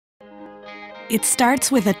It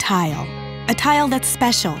starts with a tile that's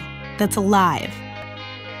special, that's alive.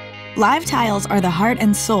 Live tiles are the heart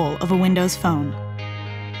and soul of a Windows phone.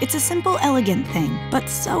 It's a simple, elegant thing, but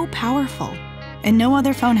so powerful, and no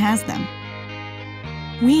other phone has them.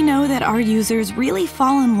 We know that our users really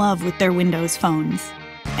fall in love with their Windows phones.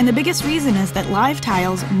 And the biggest reason is that live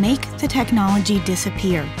tiles make the technology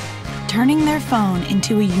disappear, turning their phone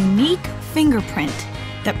into a unique fingerprint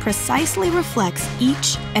that precisely reflects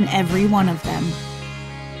each and every one of them.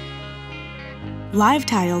 Live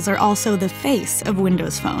tiles are also the face of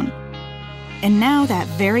Windows Phone. And now that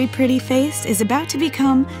very pretty face is about to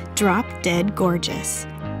become drop-dead gorgeous.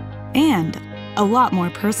 And a lot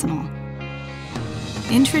more personal.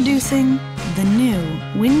 Introducing the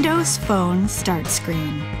new Windows Phone Start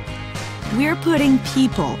Screen. We're putting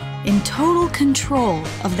people in total control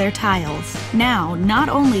of their tiles. Now, not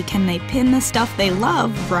only can they pin the stuff they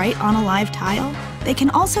love right on a live tile, they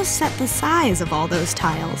can also set the size of all those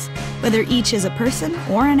tiles, whether each is a person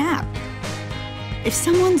or an app. If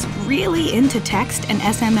someone's really into text and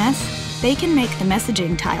SMS, they can make the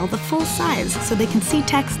messaging tile the full size so they can see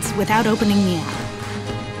texts without opening the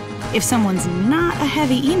app. If someone's not a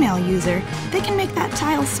heavy email user, they can make that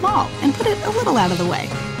tile small and put it a little out of the way.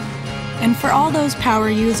 And for all those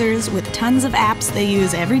power users with tons of apps they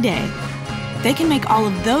use every day, they can make all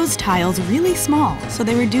of those tiles really small so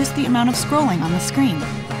they reduce the amount of scrolling on the screen.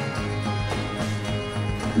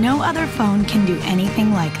 No other phone can do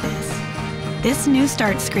anything like this. This new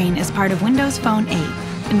Start Screen is part of Windows Phone 8,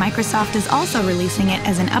 and Microsoft is also releasing it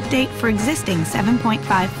as an update for existing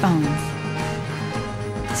 7.5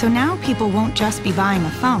 phones. So now people won't just be buying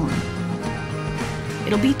a phone.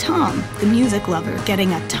 It'll be Tom, the music lover,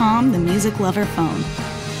 getting a Tom, the music lover phone.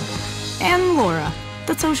 And Laura,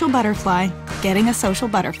 the social butterfly, getting a social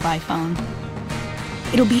butterfly phone.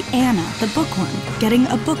 It'll be Anna, the bookworm, getting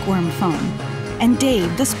a bookworm phone. And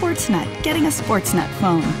Dave, the sports nut, getting a sports nut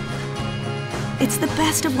phone. It's the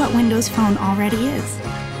best of what Windows Phone already is,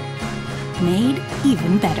 made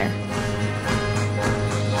even better.